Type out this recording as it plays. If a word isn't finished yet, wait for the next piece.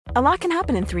A lot can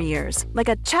happen in 3 years, like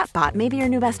a chatbot may be your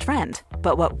new best friend.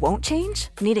 But what won't change?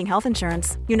 Needing health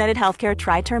insurance. United Healthcare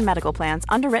Tri-Term Medical Plans,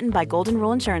 underwritten by Golden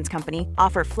Rule Insurance Company,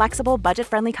 offer flexible,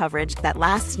 budget-friendly coverage that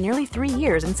lasts nearly 3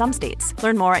 years in some states.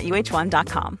 Learn more at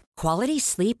uh1.com. Quality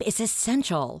sleep is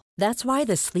essential. That's why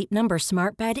the Sleep Number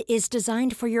Smart Bed is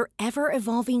designed for your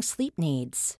ever-evolving sleep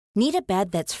needs. Need a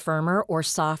bed that's firmer or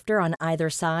softer on either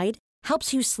side?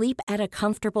 Helps you sleep at a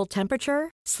comfortable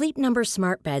temperature? Sleep Number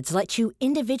Smart Beds let you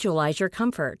individualize your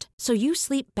comfort, so you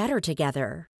sleep better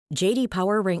together. J.D.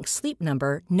 Power ranks Sleep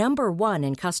Number number 1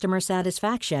 in customer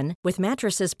satisfaction with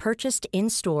mattresses purchased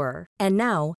in-store. And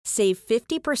now, save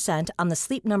 50% on the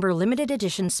Sleep Number Limited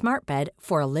Edition Smart Bed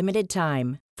for a limited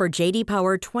time. For J.D.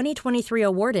 Power 2023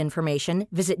 award information,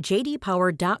 visit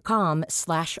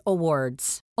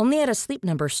jdpower.com/awards. Only at a Sleep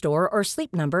Number store or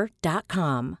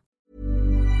sleepnumber.com.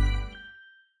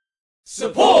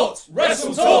 Support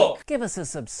Wrestle Talk! Give us a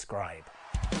subscribe.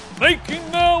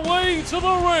 Making their way to the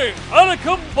ring at a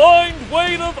combined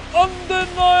weight of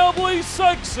undeniably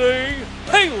sexy,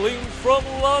 hailing from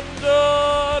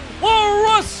London, the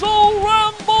Wrestle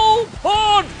Ramble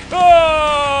Podcast!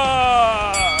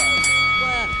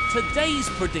 Well, today's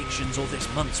predictions, or this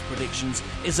month's predictions,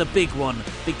 is a big one,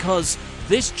 because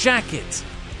this jacket,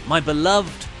 my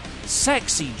beloved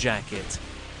sexy jacket,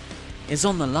 is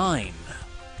on the line.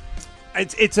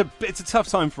 It's a tough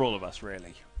time for all of us,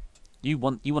 really. You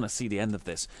want to see the end of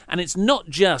this. And it's not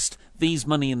just these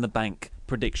Money in the Bank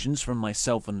predictions from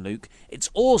myself and Luke. It's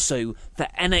also the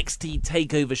NXT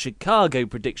TakeOver Chicago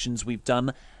predictions we've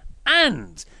done.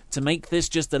 And to make this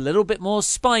just a little bit more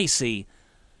spicy,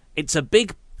 it's a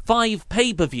big 5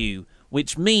 pay-per-view,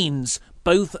 which means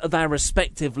both of our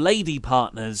respective lady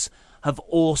partners have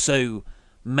also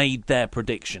made their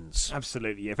predictions.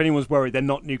 Absolutely. If anyone's worried, they're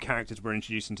not new characters we're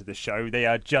introducing to the show. They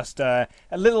are just a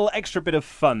little extra bit of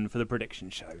fun for the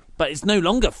prediction show. But it's no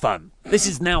longer fun. This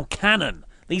is now canon.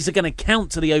 These are going to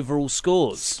count to the overall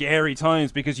scores. Scary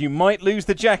times, because you might lose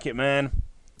the jacket, man.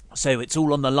 So it's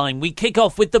all on the line. We kick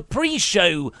off with the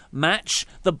pre-show match.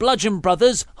 The Bludgeon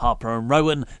Brothers, Harper and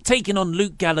Rowan, taking on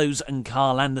Luke Gallows and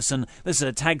Carl Anderson. This is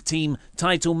a tag team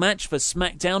title match for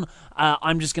SmackDown.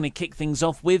 I'm just going to kick things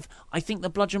off with, I think the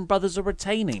Bludgeon Brothers are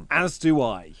retaining. As do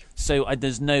I. So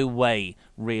there's no way,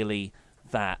 really,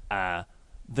 that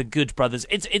the Good Brothers...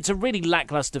 It's a really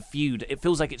lackluster feud. It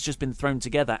feels like it's just been thrown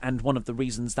together, and one of the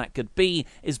reasons that could be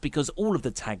is because all of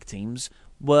the tag teams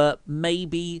were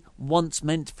maybe once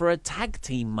meant for a tag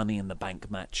team Money in the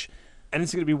Bank match. And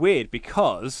it's going to be weird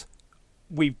because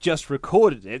we've just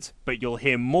recorded it, but you'll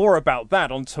hear more about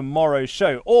that on tomorrow's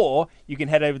show. Or you can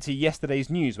head over to yesterday's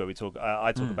news where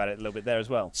I talk about it a little bit there as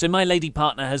well. So my lady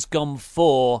partner has gone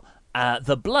for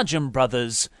the Bludgeon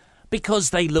Brothers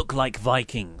because they look like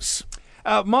Vikings.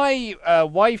 My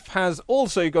wife has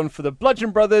also gone for the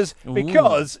Bludgeon Brothers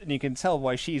because, and you can tell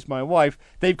why she's my wife,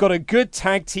 they've got a good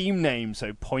tag team name,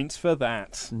 so points for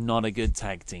that. Not a good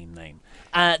tag team name.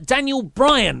 Daniel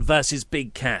Bryan versus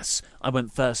Big Cass. I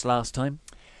went first last time.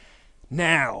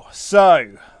 Now,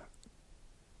 so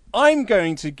I'm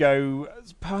going to go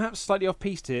perhaps slightly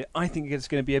off-piste here. I think it's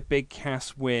going to be a Big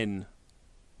Cass win.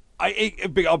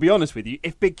 I'll be honest with you,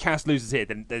 if Big Cass loses here,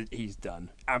 then he's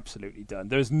done. Absolutely done.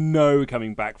 There's no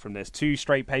coming back from this. 2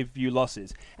 straight pay-per-view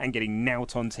losses and getting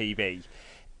knout on TV.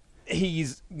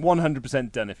 He's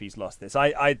 100% done if he's lost this.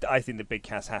 I think that Big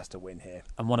Cass has to win here.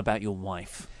 And what about your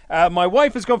wife? My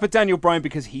wife has gone for Daniel Bryan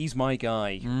because he's my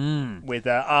guy. With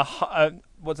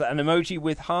what's that, an emoji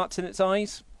with hearts in its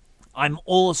eyes? I'm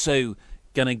also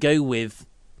going to go with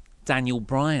Daniel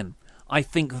Bryan. I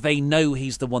think they know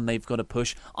he's the one they've got to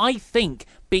push. I think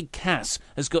Big Cass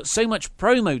has got so much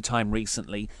promo time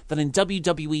recently that in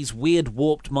WWE's weird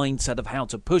warped mindset of how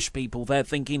to push people, they're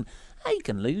thinking, he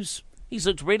can lose. He's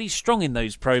looked really strong in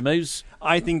those promos.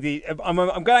 I think I'm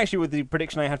going actually with the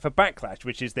prediction I had for Backlash,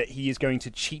 which is that he is going to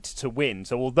cheat to win.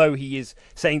 So although he is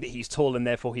saying that he's tall and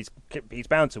therefore he's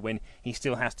bound to win, he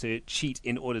still has to cheat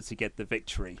in order to get the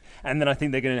victory. And then I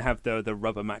think they're going to have the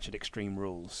rubber match at Extreme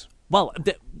Rules. Well,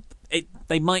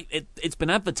 it's been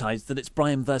advertised that it's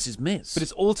Bryan versus Miz. But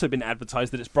it's also been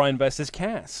advertised that it's Bryan versus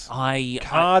Cass.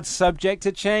 Cards subject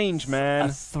to change,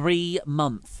 man.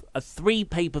 A 3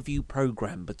 pay-per-view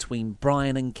program between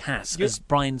Bryan and Cass as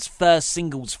Bryan's first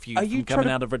singles feud from coming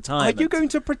out of retirement. Are you going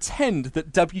to pretend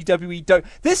that WWE don't...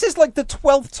 This is like the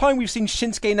 12th time we've seen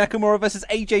Shinsuke Nakamura versus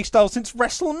AJ Styles since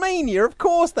WrestleMania. Of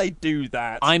course they do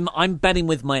that. I'm betting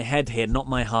with my head here, not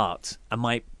my heart.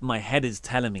 And my head is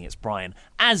telling me it's Bryan.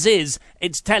 As is,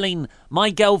 it's telling my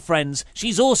girlfriends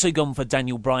she's also gone for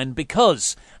Daniel Bryan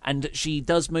because, and she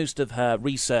does most of her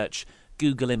research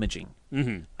Google imaging.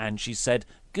 Mm-hmm. And she said,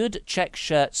 good check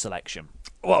shirt selection.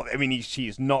 Well, I mean, she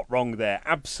is not wrong there.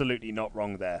 Absolutely not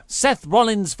wrong there. Seth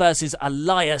Rollins versus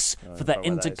Elias for the know where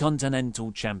that is.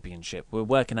 Intercontinental Championship. We're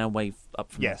working our way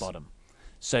up from Yes. the bottom.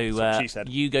 So what she said.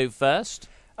 you go first.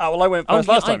 Oh, well, I went first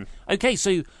last time. Okay,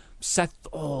 so Seth...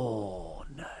 Oh,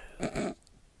 no.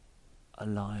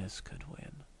 Elias could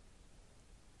win.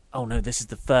 Oh, no, this is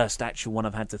the first actual one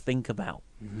I've had to think about.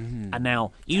 And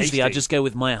now, usually I Tasty. just go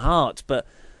with my heart, but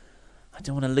I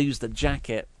don't want to lose the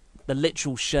jacket, the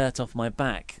literal shirt off my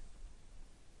back.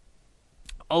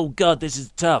 Oh, God, this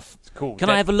is tough. Cool. Can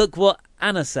I have a look what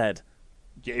Anna said?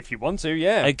 Yeah, if you want to,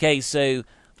 yeah. Okay, so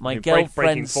my Breaking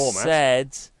girlfriend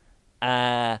format.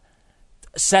 said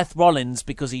Seth Rollins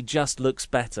because he just looks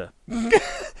better.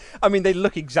 I mean, they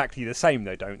look exactly the same,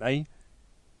 though, don't they?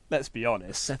 Let's be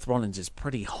honest. Seth Rollins is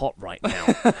pretty hot right now,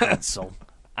 Hansel.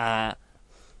 Yeah,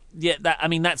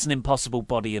 that's an impossible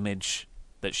body image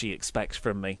that she expects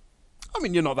from me. I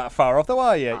mean, you're not that far off, though,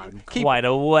 are you? Quite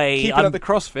a way. Keeping up the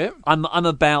CrossFit. I'm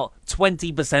about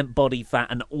 20% body fat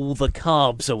and all the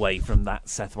carbs away from that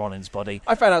Seth Rollins body.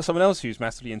 I found out someone else who's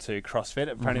massively into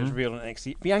CrossFit. Apparently, it was Mm-hmm. revealed on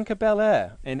NXT. Bianca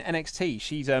Belair in NXT.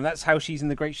 She's that's how she's in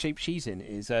the great shape she's in.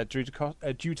 Is due to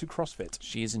CrossFit.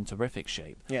 She is in terrific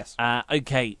shape. Yes.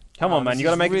 Okay. Come on, man. This You got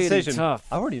to is make really a decision. Tough.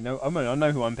 I already know. I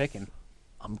know who I'm picking.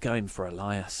 I'm going for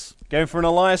Elias. Going for an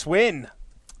Elias win.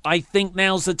 I think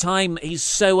now's the time. He's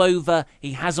so over.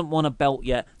 He hasn't won a belt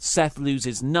yet. Seth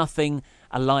loses nothing.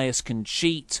 Elias can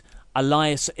cheat.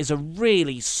 Elias is a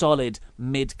really solid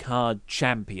mid-card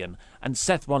champion. And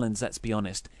Seth Rollins, let's be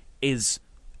honest, is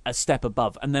a step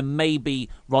above. And then maybe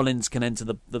Rollins can enter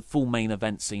the full main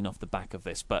event scene off the back of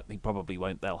this. But he probably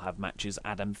won't. They'll have matches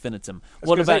ad infinitum.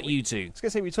 What about you two? I was going to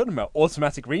say, we're talking about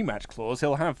automatic rematch clause.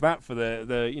 He'll have that for the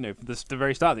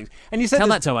very start of things. And you said Tell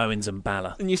that to Owens and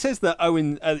Balor. And you says that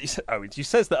you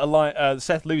says that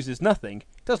Seth loses nothing.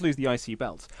 He does lose the IC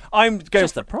belt. I'm going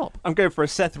Just the prop. I'm going for a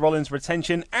Seth Rollins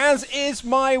retention, as is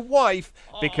my wife,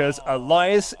 because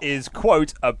Elias is,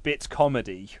 quote, a bit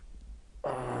comedy.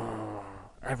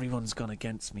 Everyone's gone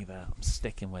against me there. I'm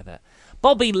sticking with it.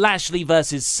 Bobby Lashley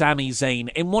versus Sami Zayn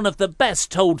in one of the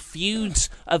best told feuds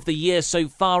of the year so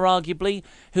far, arguably.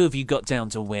 Who have you got down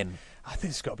to win? I think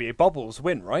it's got to be a Bobbles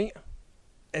win, right?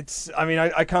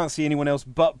 I can't see anyone else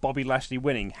but Bobby Lashley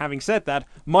winning. Having said that,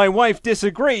 my wife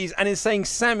disagrees and is saying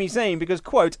Sami Zayn because,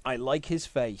 quote, I like his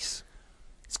face.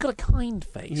 He's got a kind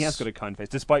face. He has got a kind face,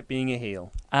 despite being a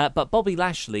heel. But Bobby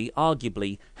Lashley,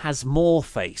 arguably, has more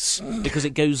face because it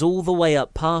goes all the way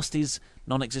up past his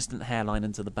non-existent hairline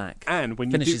into the back. And when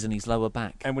you finishes in his lower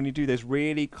back. And when you do those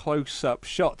really close-up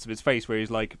shots of his face where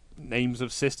he's like, names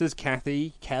of sisters,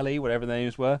 Kathy, Kelly, whatever their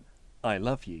names were, I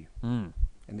love you. And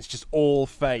it's just all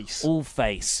face. All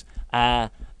face.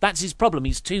 That's his problem.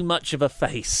 He's too much of a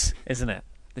face, isn't it?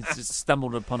 It's just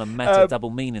stumbled upon a meta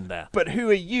double meaning there. But who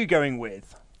are you going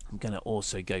with? I'm going to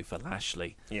also go for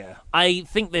Lashley. Yeah. I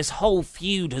think this whole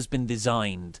feud has been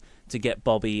designed to get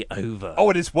Bobby over. Oh,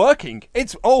 it is working.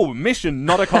 It's, mission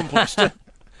not accomplished.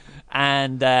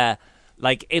 And,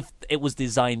 if it was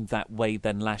designed that way,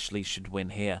 then Lashley should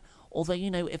win here. Although,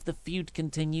 if the feud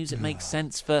continues, it makes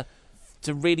sense to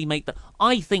really make the...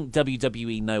 I think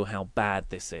WWE know how bad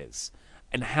this is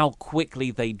and how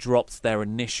quickly they dropped their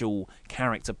initial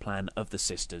character plan of the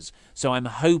sisters. So I'm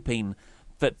hoping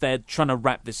that they're trying to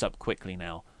wrap this up quickly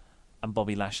now and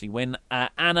Bobby Lashley win.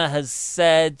 Anna has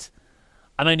said...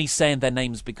 I'm only saying their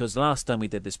names because last time we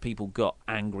did this, people got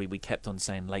angry. We kept on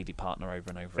saying lady partner over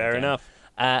and over Fair again. enough.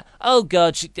 Oh,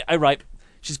 God. Right.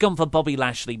 She's gone for Bobby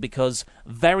Lashley because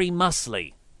very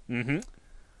muscly. Mm-hmm.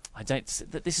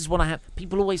 This is what I have.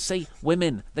 People always say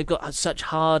women, they've got such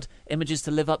hard images to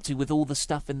live up to with all the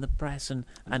stuff in the press and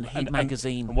Hit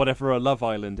magazine. And whatever a Love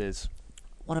Island is.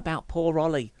 What about poor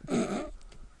Ollie?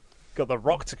 Got The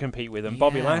Rock to compete with and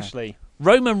Bobby Yeah. Lashley.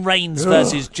 Roman Reigns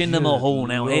versus Jinder Mahal.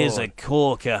 Now, here's a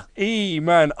corker.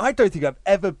 Man, I don't think I've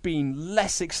ever been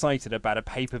less excited about a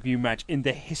pay-per-view match in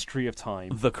the history of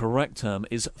time. The correct term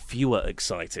is fewer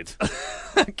excited.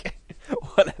 Okay,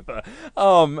 whatever.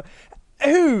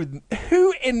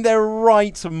 Who in their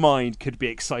right mind could be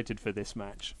excited for this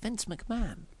match? Vince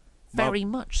McMahon. Very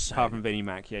much so. Apart from Vinnie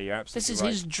Mac, yeah, you're absolutely This is right.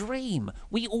 his dream.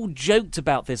 We all joked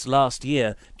about this last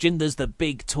year. Jinder's the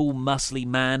big, tall, muscly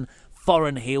man,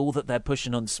 foreign heel that they're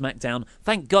pushing on SmackDown.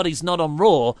 Thank God he's not on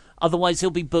Raw, otherwise he'll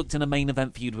be booked in a main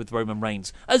event feud with Roman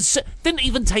Reigns. Didn't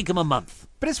even take him a month.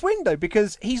 But it's weird, though,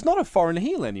 because he's not a foreign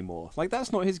heel anymore. Like,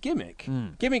 that's not his gimmick.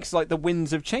 Gimmick's like the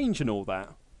winds of change and all that.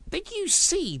 Did you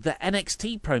see the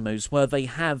NXT promos where they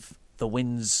have the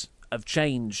winds of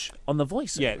change on the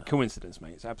voice. Yeah, coincidence,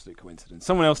 mate. It's absolute coincidence.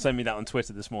 Someone else sent me that on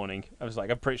Twitter this morning. I was like,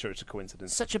 I'm pretty sure it's a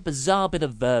coincidence. Such a bizarre bit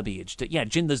of verbiage.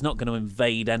 Jinder's not going to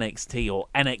invade NXT, or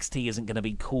NXT isn't going to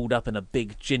be called up in a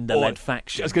big Jinder-led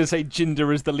faction. I was going to say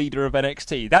Jinder is the leader of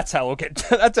NXT. That's how we'll get.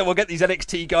 That's how we'll get these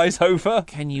NXT guys over.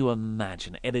 Can you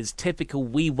imagine? It is typical.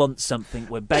 We want something.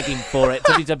 We're begging for it.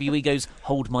 WWE goes,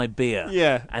 hold my beer.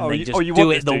 Yeah, and they just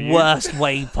do it the worst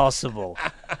way possible.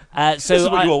 So this is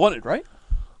what you all wanted, right?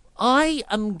 I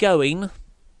am going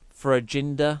for a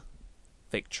Jinder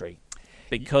victory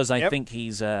because I think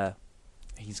he's gonna.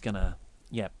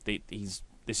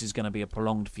 This is gonna be a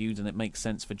prolonged feud, and it makes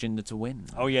sense for Jinder to win.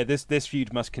 Oh yeah, this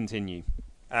feud must continue.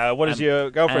 What is your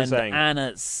girlfriend saying?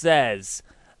 Anna says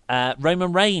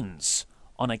Roman Reigns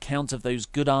on account of those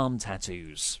good arm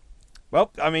tattoos.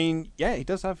 Well, I mean, yeah, he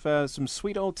does have some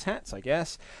sweet old tats, I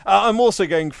guess. I'm also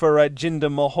going for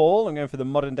Jinder Mahal. I'm going for the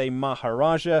modern-day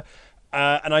Maharaja.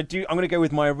 And I'm going to go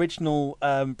with my original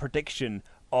prediction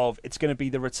of it's going to be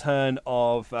the return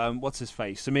of, what's his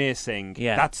face, Samir Singh.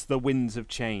 Yeah. That's the winds of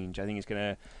change. I think it's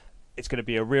going to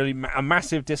be a really a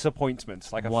massive disappointment.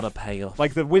 What a payoff.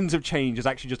 Like the winds of change is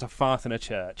actually just a fart in a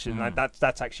church. And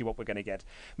that's actually what we're going to get.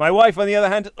 My wife, on the other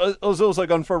hand, has also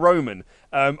gone for Roman.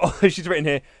 She's written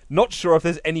here, not sure if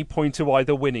there's any point to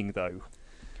either winning, though.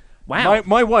 Wow.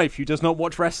 My wife, who does not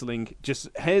watch wrestling, just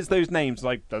hears those names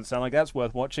like, doesn't sound like that's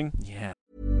worth watching. Yeah.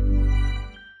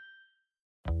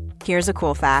 Here's a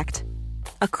cool fact.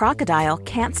 A crocodile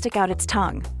can't stick out its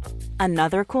tongue.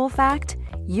 Another cool fact,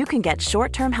 you can get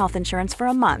short-term health insurance for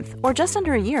a month or just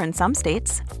under a year in some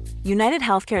states. United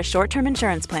Healthcare short-term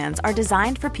insurance plans are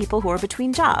designed for people who are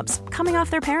between jobs, coming off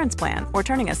their parents' plan, or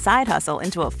turning a side hustle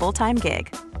into a full-time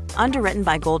gig. Underwritten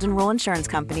by Golden Rule Insurance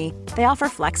Company, they offer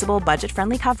flexible,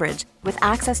 budget-friendly coverage with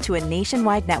access to a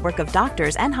nationwide network of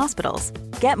doctors and hospitals.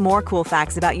 Get more cool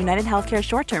facts about United Healthcare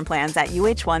short-term plans at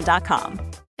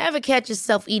uh1.com. Ever catch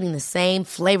yourself eating the same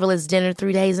flavorless dinner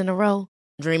 3 days in a row?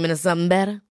 Dreaming of something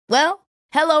better? Well,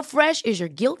 HelloFresh is your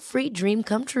guilt-free dream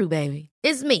come true, baby.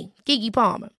 It's me, Keke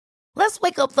Palmer. Let's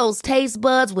wake up those taste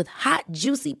buds with hot,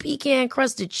 juicy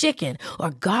pecan-crusted chicken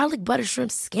or garlic butter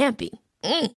shrimp scampi.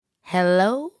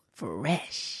 Hello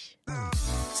Fresh.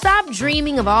 Stop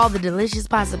dreaming of all the delicious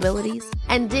possibilities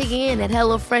and dig in at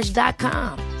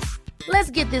HelloFresh.com.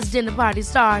 Let's get this dinner party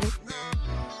started.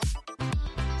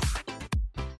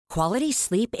 Quality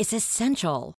sleep is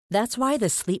essential. That's why the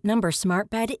Sleep Number Smart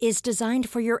Bed is designed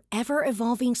for your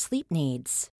ever-evolving sleep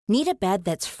needs. Need a bed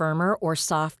that's firmer or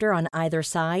softer on either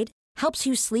side? Helps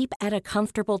you sleep at a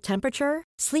comfortable temperature?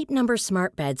 Sleep Number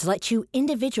Smart Beds let you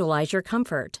individualize your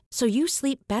comfort, so you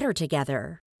sleep better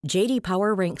together. J.D.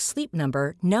 Power ranks Sleep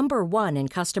Number number 1 in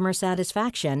customer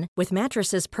satisfaction with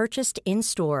mattresses purchased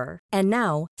in-store. And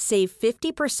now, save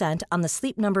 50% on the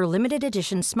Sleep Number Limited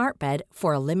Edition Smart Bed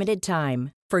for a limited time.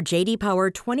 For J.D.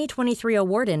 Power 2023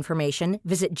 award information,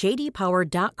 visit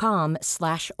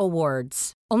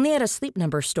jdpower.com/awards. Only at a Sleep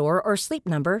Number store or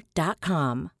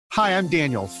sleepnumber.com. Hi, I'm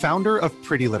Daniel, founder of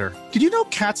Pretty Litter. Did you know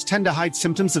cats tend to hide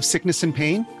symptoms of sickness and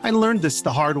pain? I learned this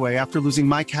the hard way after losing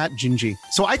my cat, Gingy.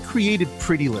 So I created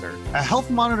Pretty Litter, a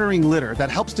health monitoring litter that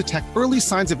helps detect early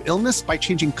signs of illness by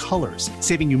changing colors,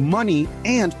 saving you money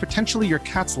and potentially your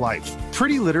cat's life.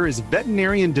 Pretty Litter is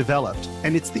veterinarian developed,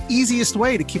 and it's the easiest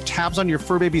way to keep tabs on your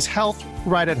fur baby's health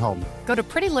right at home. Go to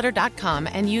prettylitter.com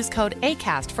and use code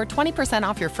ACAST for 20%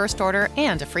 off your first order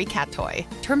and a free cat toy.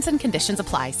 Terms and conditions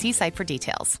apply. See site for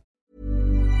details.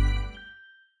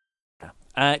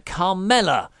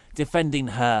 Carmella defending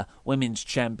her women's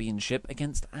championship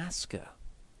against Asuka.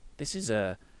 This is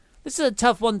a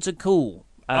tough one to call.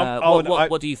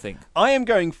 What do you think? I am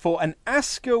going for an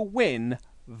Asuka win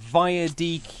via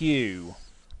DQ.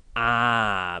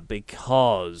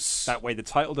 Because that way the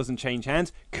title doesn't change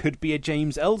hands. Could be a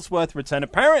James Ellsworth return.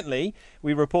 Apparently,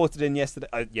 we reported in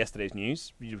yesterday's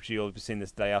news, which you'll have seen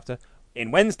this day after, in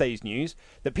Wednesday's news,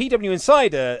 that PW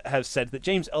Insider has said that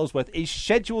James Ellsworth is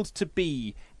scheduled to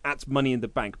be at Money in the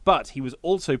Bank, but he was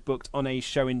also booked on a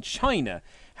show in China.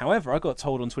 However, I got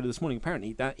told on Twitter this morning,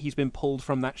 apparently, that he's been pulled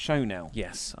from that show now.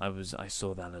 Yes, I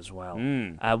saw that as well.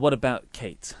 What about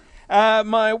Kate?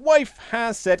 My wife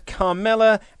has said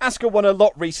Carmella. Asuka won a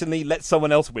lot recently. Let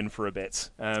someone else win for a bit.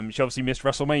 She obviously missed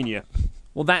WrestleMania.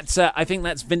 Well, I think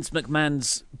that's Vince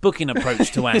McMahon's booking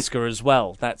approach to Asuka as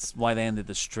well. That's why they ended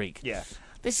the streak. Yeah.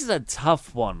 This is a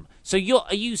tough one. So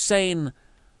are you saying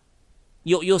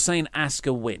you're saying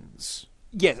Asuka wins?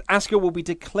 Yes, Asuka will be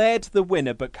declared the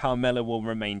winner, but Carmella will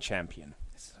remain champion.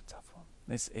 This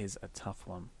is a tough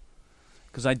one.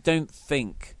 Because I don't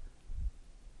think...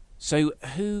 So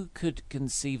who could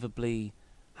conceivably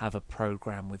have a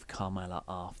program with Carmella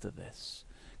after this?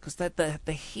 because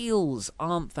the heels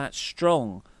aren't that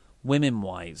strong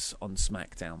women-wise on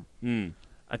SmackDown.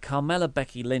 A Carmella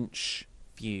Becky Lynch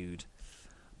feud,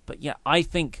 but yeah, I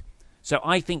think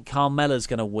Carmella's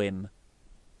going to win,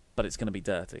 but it's going to be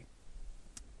dirty.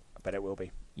 I bet it will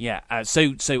be. Yeah,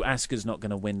 so Asuka's not going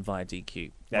to win via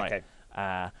DQ. Okay.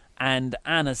 Right. And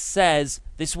Anna says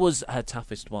this was her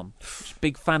toughest one. She's a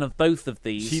big fan of both of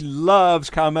these. She loves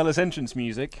Carmella's entrance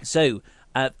music. So,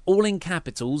 all in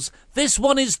capitals, this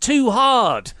one is too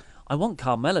hard. I want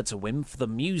Carmella to win for the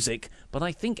music, but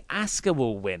I think Asuka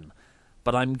will win.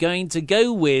 But I'm going to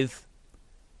go with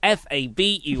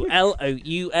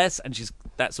Fabulous, and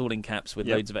that's all in caps with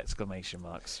loads of exclamation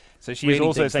marks. So she's really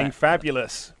also saying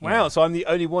fabulous. Wow, yeah. So I'm the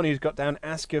only one who's got down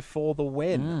Asuka for the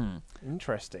win.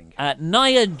 Interesting.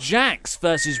 Nia Jax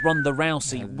versus Ronda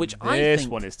Rousey, which I think this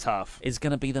one is tough. Is going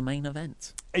to be the main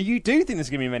event. You do think this is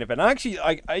going to be the main event? Actually,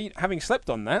 I having slept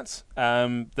on that,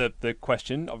 the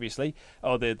question, obviously,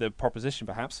 or the proposition,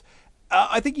 perhaps.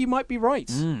 I think you might be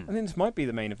right. I think this might be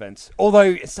the main event. Although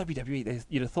it's WWE,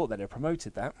 you'd have thought they'd have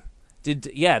promoted that.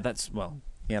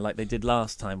 Like they did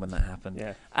last time when that happened.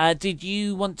 Yeah. Did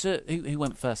you want to? Who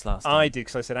went first last time? I did,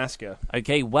 because I said Asuka.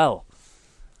 Okay, well,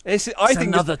 I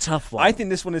think another tough one. I think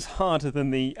this one is harder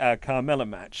than the Carmella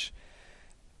match.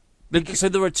 So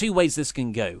there are two ways this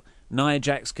can go. Nia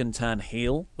Jax can turn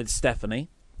heel with Stephanie,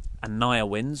 and Nia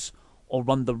wins, or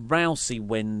Ronda Rousey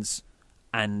wins,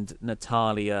 and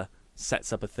Natalya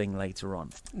sets up a thing later on.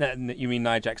 No, you mean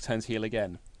Nia Jax turns heel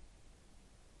again?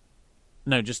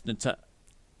 No, just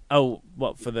Oh,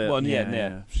 what for the? Well,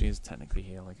 yeah. She is technically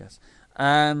heel, I guess.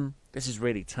 This is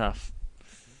really tough.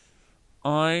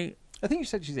 I think you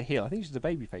said she's a heel. I think she's a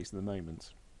babyface at the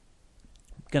moment.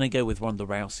 I'm gonna go with Ronda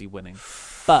Rousey winning,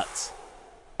 but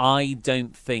I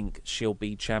don't think she'll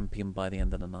be champion by the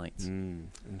end of the night.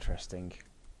 Interesting.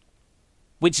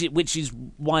 Which is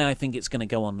why I think it's going to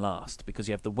go on last, because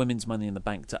you have the women's Money in the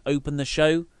Bank to open the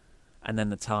show, and then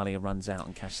Natalya runs out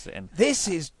and cashes it in. This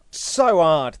is so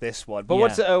hard, this one. But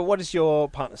what is your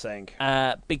partner saying?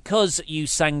 Because you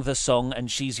sang the song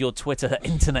and she's your Twitter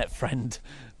internet friend,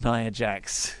 Nia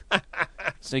Jax.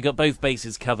 So you got both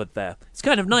bases covered there. It's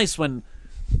kind of nice when,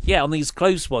 on these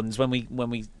close ones, when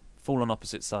we fall on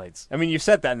opposite sides. I mean, you've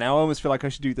said that now. I almost feel like I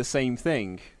should do the same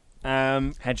thing.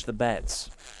 Hedge the bets.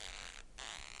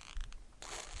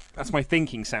 That's my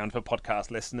thinking sound for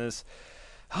podcast listeners.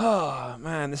 Oh,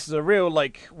 man, this is a real,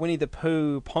 Winnie the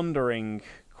Pooh pondering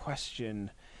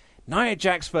question. Nia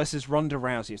Jax versus Ronda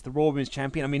Rousey. It's the Raw Women's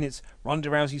Champion. I mean, it's Ronda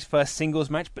Rousey's first singles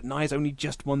match, but Nia's only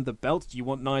just won the belt. Do you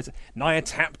want Nia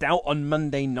tapped out on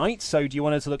Monday night, so do you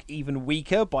want her to look even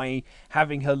weaker by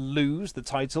having her lose the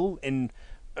title in,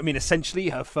 essentially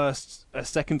her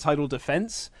second title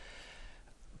defense?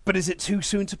 But is it too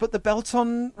soon to put the belt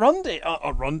on Ronda?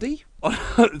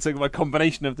 It's like a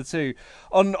combination of the two.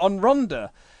 On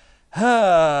Ronda.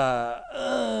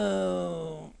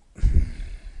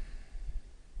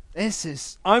 This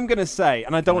is... I'm going to say,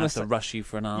 and I don't want to rush you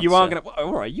for an answer. You are going to...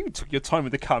 All right, you took your time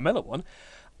with the Carmella one.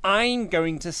 I'm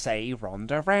going to say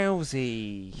Ronda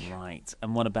Rousey. Right.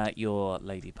 And what about your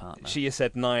lady partner? She has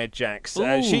said Nia Jax.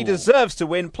 She deserves to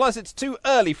win. Plus, it's too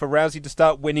early for Rousey to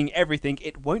start winning everything.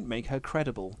 It won't make her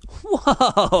credible.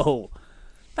 Whoa!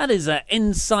 That is an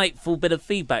insightful bit of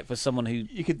feedback for someone who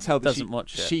you can tell that doesn't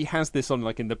watch it. She has this on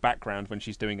in the background when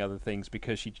she's doing other things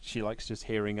because she likes just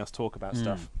hearing us talk about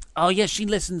stuff. Oh yeah, she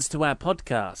listens to our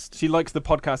podcast. She likes the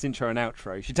podcast intro and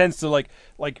outro. She tends to like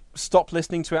stop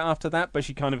listening to it after that, but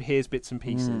she kind of hears bits and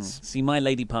pieces. See, my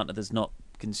lady partner does not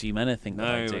consume anything that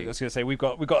I do. I was going to say we've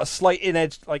got a slight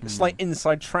slight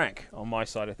inside track on my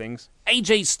side of things.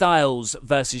 AJ Styles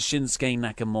versus Shinsuke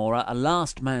Nakamura, a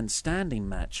last man standing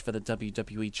match for the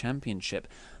WWE Championship.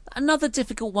 Another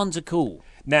difficult one to call.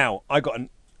 Now, I got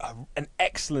an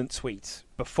excellent tweet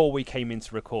before we came in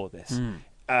to record this.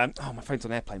 My phone's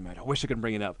on airplane mode. I wish I could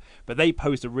bring it up. But they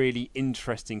posed a really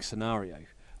interesting scenario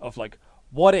of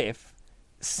what if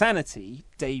Sanity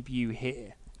debut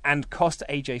here and cost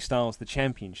AJ Styles the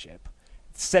championship,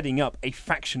 setting up a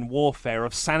faction warfare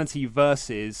of Sanity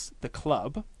versus the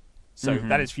club. So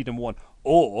that is feud number one.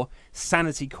 Or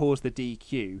Sanity caused the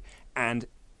DQ and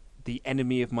the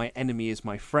enemy of my enemy is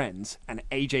my friends, and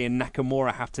AJ and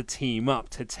Nakamura have to team up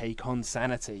to take on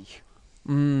Sanity.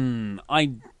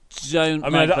 I don't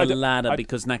like the latter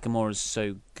because Nakamura is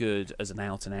so good as an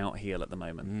out-and-out heel at the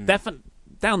moment. Definitely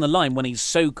down the line, when he's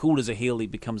so cool as a heel, he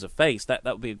becomes a face. That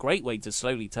would be a great way to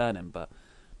slowly turn him, but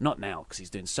not now because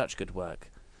he's doing such good work.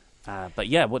 But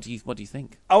yeah, what do you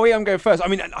think? Oh, yeah, I'm going first. I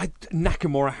mean,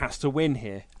 Nakamura has to win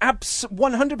here. 100%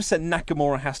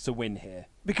 Nakamura has to win here.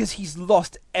 Because he's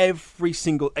lost every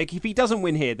single... Like, if he doesn't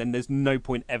win here, then there's no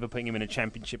point ever putting him in a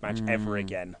championship match ever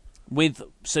again.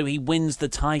 So he wins the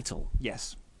title?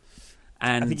 Yes.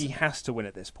 And I think he has to win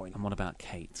at this point. And what about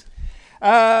Kate?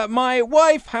 My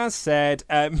wife has said...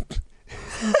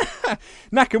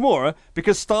 Nakamura,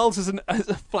 because Styles is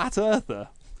a flat earther.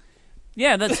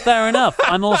 Yeah, that's fair enough.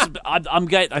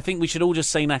 I think we should all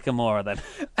just say Nakamura then.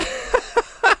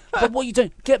 But what you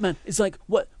don't get, man, is like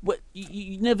what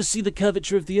you never see the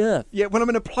curvature of the earth. Yeah, when I'm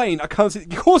in a plane, I can't see.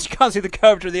 Of course, you can't see the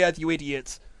curvature of the earth, you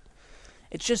idiots.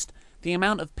 It's just the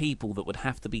amount of people that would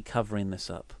have to be covering this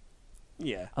up.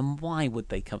 Yeah. And why would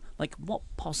they come? Like, what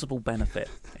possible benefit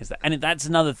is that? And that's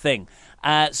another thing.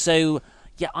 So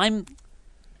yeah, I'm.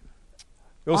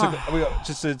 We got,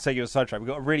 just to take you a sidetrack, we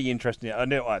got a really interesting,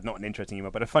 not an interesting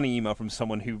email, but a funny email from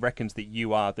someone who reckons that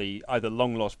you are the either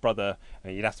long lost brother,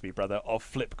 you'd have to be brother, of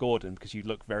Flip Gordon because you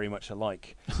look very much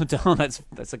alike. Oh,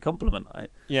 that's a compliment.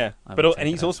 And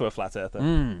he's also a flat earther.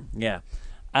 Yeah.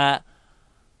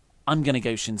 I'm going to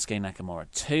go Shinsuke Nakamura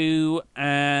too,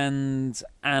 and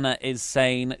Anna is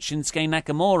saying Shinsuke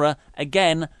Nakamura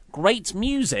again. Great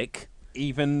music,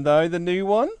 even though the new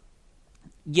one.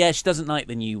 Yeah, she doesn't like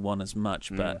the new one as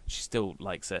much, but she still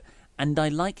likes it. And I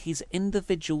like his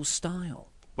individual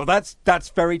style. Well, that's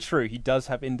very true. He does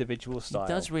have individual style.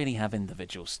 He does really have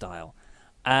individual style.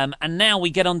 And now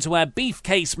we get on to our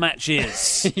beefcase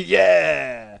matches.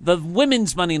 Yeah! The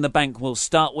women's Money in the Bank will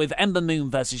start with Ember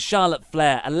Moon versus Charlotte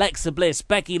Flair, Alexa Bliss,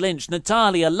 Becky Lynch,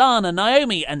 Natalya, Lana,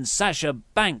 Naomi, and Sasha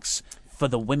Banks for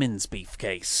the women's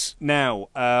beefcase. Now,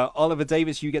 Oliver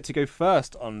Davis, you get to go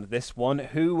first on this one.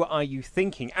 Who are you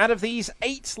thinking? Out of these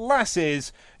 8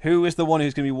 lasses, who is the one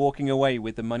who's going to be walking away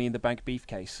with the Money in the Bank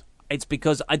beefcase? It's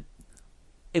because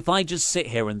if I just sit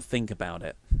here and think about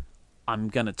it, I'm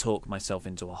going to talk myself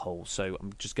into a hole. So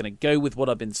I'm just going to go with what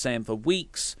I've been saying for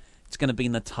weeks. It's going to be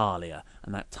Natalya,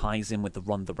 and that ties in with the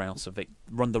Ronda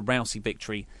Rousey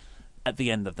victory at the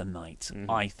end of the night,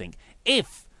 I think.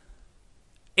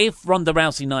 If Ronda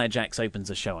Rousey Nia Jax opens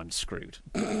a show, I'm screwed.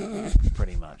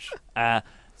 Pretty much.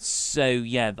 So,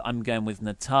 yeah, I'm going with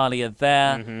Natalya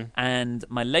there. And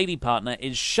my lady partner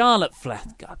is Charlotte Flair.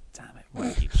 God damn it,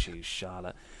 why did you choose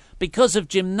Charlotte? Because of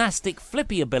gymnastic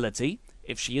flippy ability,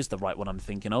 if she is the right one I'm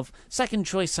thinking of, second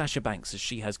choice Sasha Banks, as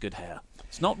she has good hair.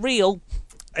 It's not real.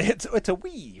 It's a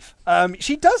weave.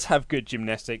 She does have good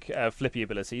gymnastic flippy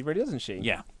ability, really, doesn't she?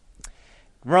 Yeah.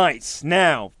 Right,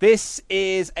 now, this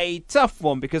is a tough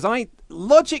one because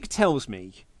logic tells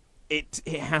me it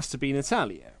has to be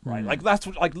Natalya, right?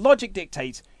 Like logic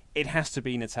dictates it has to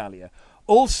be Natalya.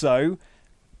 Also,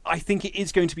 I think it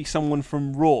is going to be someone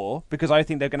from Raw because I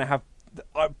think they're going to have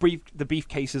the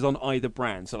beefcases on either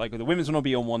brand. So like the women's will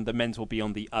be on one, the men's will be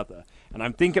on the other. And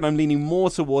I'm thinking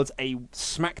more towards a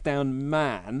SmackDown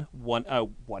man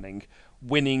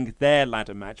winning their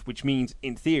ladder match, which means,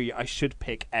 in theory, I should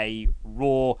pick a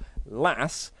Raw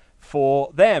lass for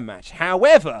their match.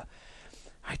 However,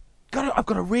 I've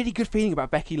got a really good feeling about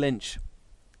Becky Lynch.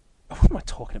 What am I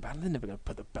talking about? They're never going to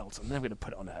put the belt on. They're never going to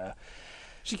put it on her.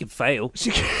 She could fail.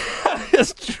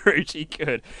 That's true, she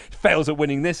could. Fails at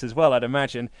winning this as well, I'd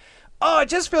imagine. Oh, it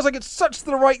just feels like it's such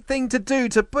the right thing to do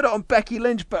to put it on Becky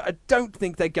Lynch, but I don't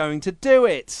think they're going to do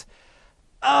it.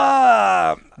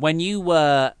 When you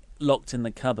were locked in the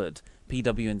cupboard,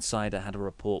 PW Insider had a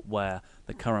report where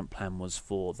the current plan was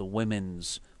for the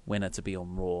women's winner to be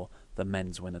on Raw, the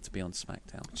men's winner to be on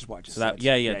SmackDown. Which is what I just said.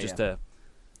 Yeah.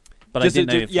 But I didn't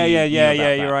know if you knew about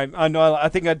that. You're right. I know. I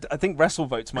think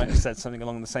WrestleVotes might have said something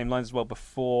along the same lines as well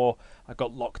before I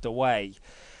got locked away.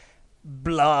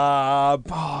 Blah.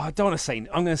 Oh, I don't want to say.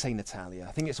 I'm going to say Natalya.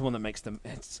 I think it's the one that makes them.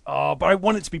 But I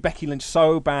want it to be Becky Lynch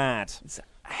so bad. It's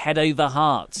head over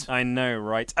heart. I know,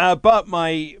 right? But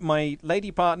my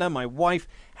lady partner, my wife,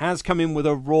 has come in with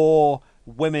a Raw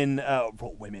woman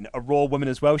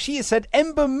as well. She has said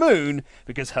Ember Moon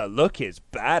because her look is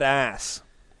badass.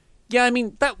 Yeah, I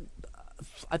mean that.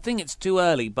 I think it's too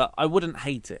early, but I wouldn't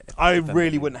hate it. I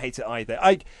really wouldn't hate it either.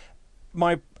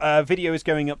 My video is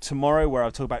going up tomorrow where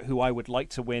I'll talk about who I would like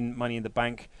to win Money in the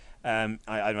Bank. I'm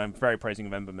very praising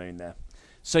of Ember Moon there.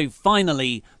 So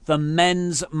finally, the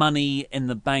men's Money in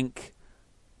the Bank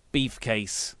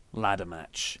beefcase ladder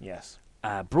match. Yes.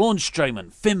 Braun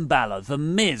Strowman, Finn Balor, The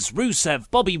Miz, Rusev,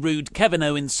 Bobby Roode, Kevin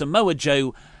Owens, Samoa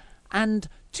Joe, and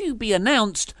to be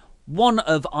announced, one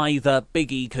of either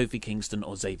Big E, Kofi Kingston,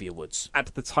 or Xavier Woods.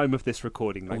 At the time of this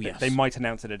recording, yes. They might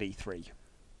announce it at E3.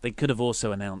 They could have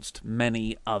also announced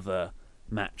many other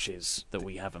matches that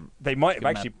we haven't. They might have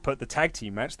actually put the tag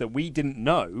team match that we didn't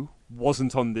know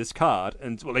wasn't on this card,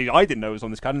 and well, I didn't know it was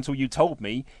on this card until you told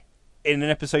me in an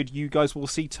episode you guys will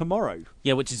see tomorrow.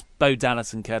 Yeah, which is Bo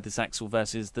Dallas and Curtis Axel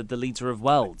versus the Deleter of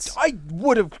Worlds. I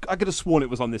could have sworn it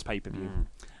was on this pay-per-view.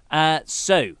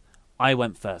 So, I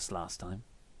went first last time.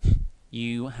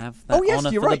 You have that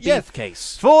honour for the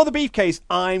beefcase. For the beefcase,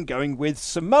 I'm going with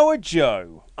Samoa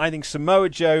Joe. I think Samoa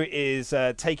Joe is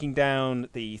taking down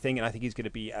the thing, and I think he's going to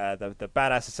be the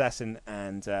badass assassin,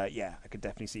 and I could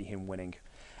definitely see him winning.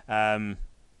 I'd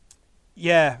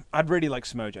really like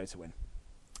Samoa Joe to win.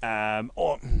 I'm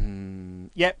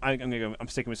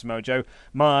sticking with Samoa Joe.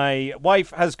 My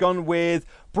wife has gone with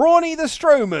Brawny the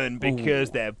Strowman because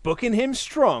they're booking him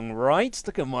strong, right?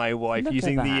 Look at my wife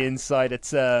using the insider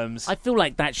terms. I feel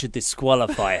like that should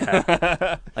disqualify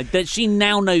her. Like that she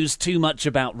now knows too much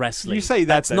about wrestling. You say that,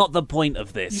 that's though. not the point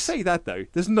of this. You say that, though.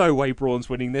 There's no way Braun's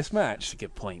winning this match. That's a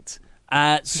good point.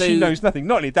 So she knows nothing.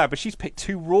 Not only that, but she's picked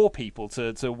two Raw people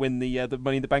to win the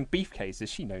Money in the Bank beefcases.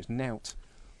 She knows nout.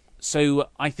 So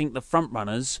I think the front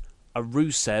runners are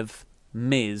Rusev,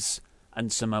 Miz,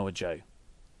 and Samoa Joe.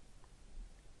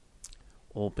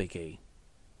 Or Big E.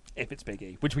 If it's Big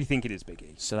E, which we think it is Big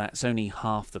E. So that's only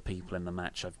half the people in the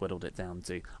match I've whittled it down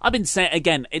to. I've been saying,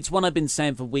 again, it's one I've been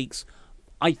saying for weeks.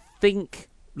 I think,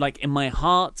 like, in my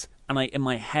heart and in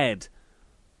my head,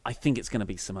 I think it's going to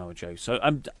be Samoa Joe. So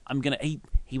I'm going to...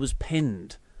 He was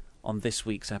pinned on this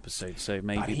week's episode, so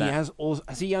maybe has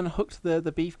he unhooked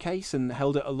the beefcase and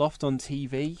held it aloft on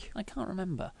TV? I can't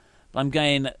remember. But I'm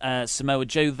going Samoa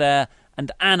Joe there,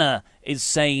 and Anna is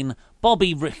saying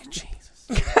Bobby Roode. Jesus.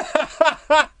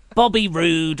 Bobby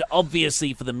Roode,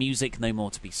 obviously for the music, no more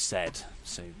to be said.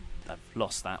 So I've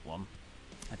lost that one.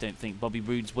 I don't think Bobby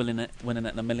Roode's winning it in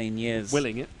a million years.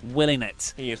 Willing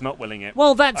it. He is not willing it.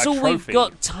 Well, that's all we've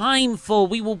got time for.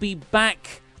 We will be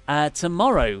back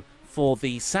tomorrow for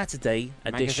the Saturday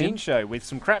edition. Magazine show with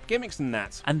some crap gimmicks and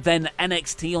that. And then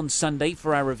NXT on Sunday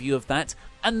for our review of that.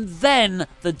 And then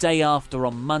the day after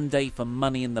on Monday for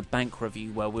Money in the Bank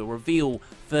review, where we'll reveal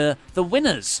the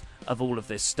winners of all of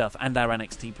this stuff and our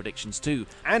NXT predictions too.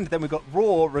 And then we've got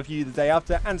Raw review the day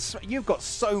after. And you've got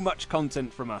so much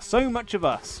content from us. So much of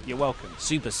us. You're welcome.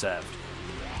 Super served.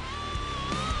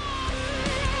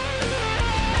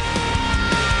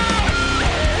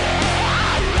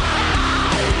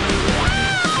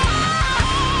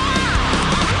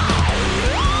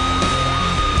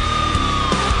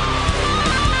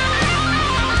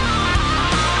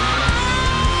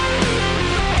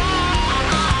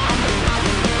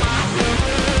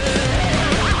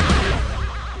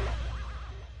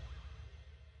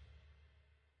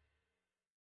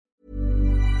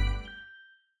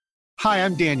 Hi,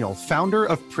 I'm Daniel, founder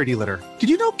of Pretty Litter. Did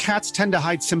you know cats tend to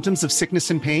hide symptoms of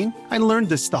sickness and pain? I learned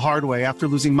this the hard way after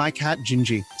losing my cat,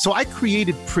 Gingy. So I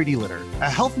created Pretty Litter, a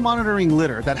health monitoring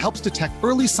litter that helps detect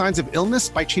early signs of illness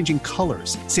by changing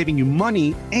colors, saving you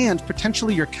money and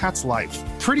potentially your cat's life.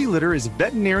 Pretty Litter is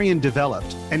veterinarian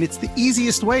developed, and it's the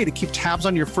easiest way to keep tabs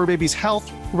on your fur baby's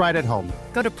health right at home.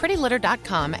 Go to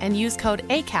prettylitter.com and use code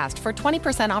ACAST for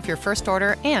 20% off your first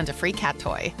order and a free cat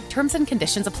toy. Terms and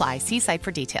conditions apply. See site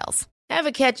for details.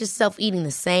 Ever catch yourself eating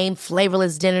the same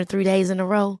flavorless dinner 3 days in a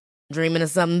row? Dreaming of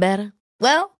something better?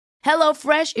 Well,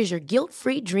 HelloFresh is your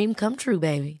guilt-free dream come true,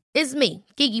 baby. It's me,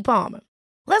 Keke Palmer.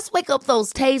 Let's wake up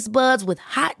those taste buds with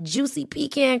hot, juicy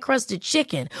pecan-crusted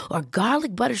chicken or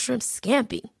garlic butter shrimp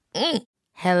scampi.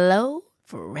 Hello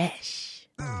Fresh.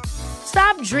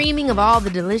 Stop dreaming of all the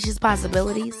delicious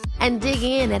possibilities and dig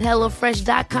in at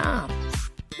HelloFresh.com.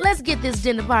 Let's get this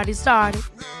dinner party started.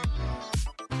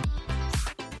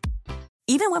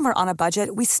 Even when we're on a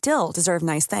budget, we still deserve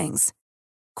nice things.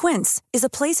 Quince is a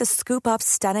place to scoop up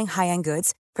stunning high-end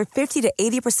goods for 50 to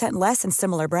 80% less than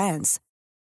similar brands.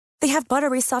 They have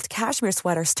buttery soft cashmere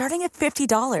sweaters starting at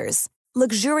 $50,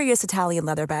 luxurious Italian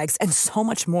leather bags, and so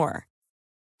much more.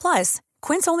 Plus,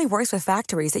 Quince only works with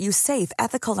factories that use safe,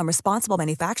 ethical, and responsible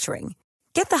manufacturing.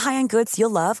 Get the high-end goods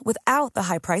you'll love without the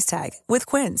high price tag with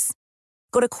Quince.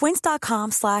 Go to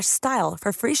quince.com/style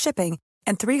for free shipping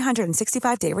and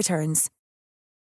 365-day returns.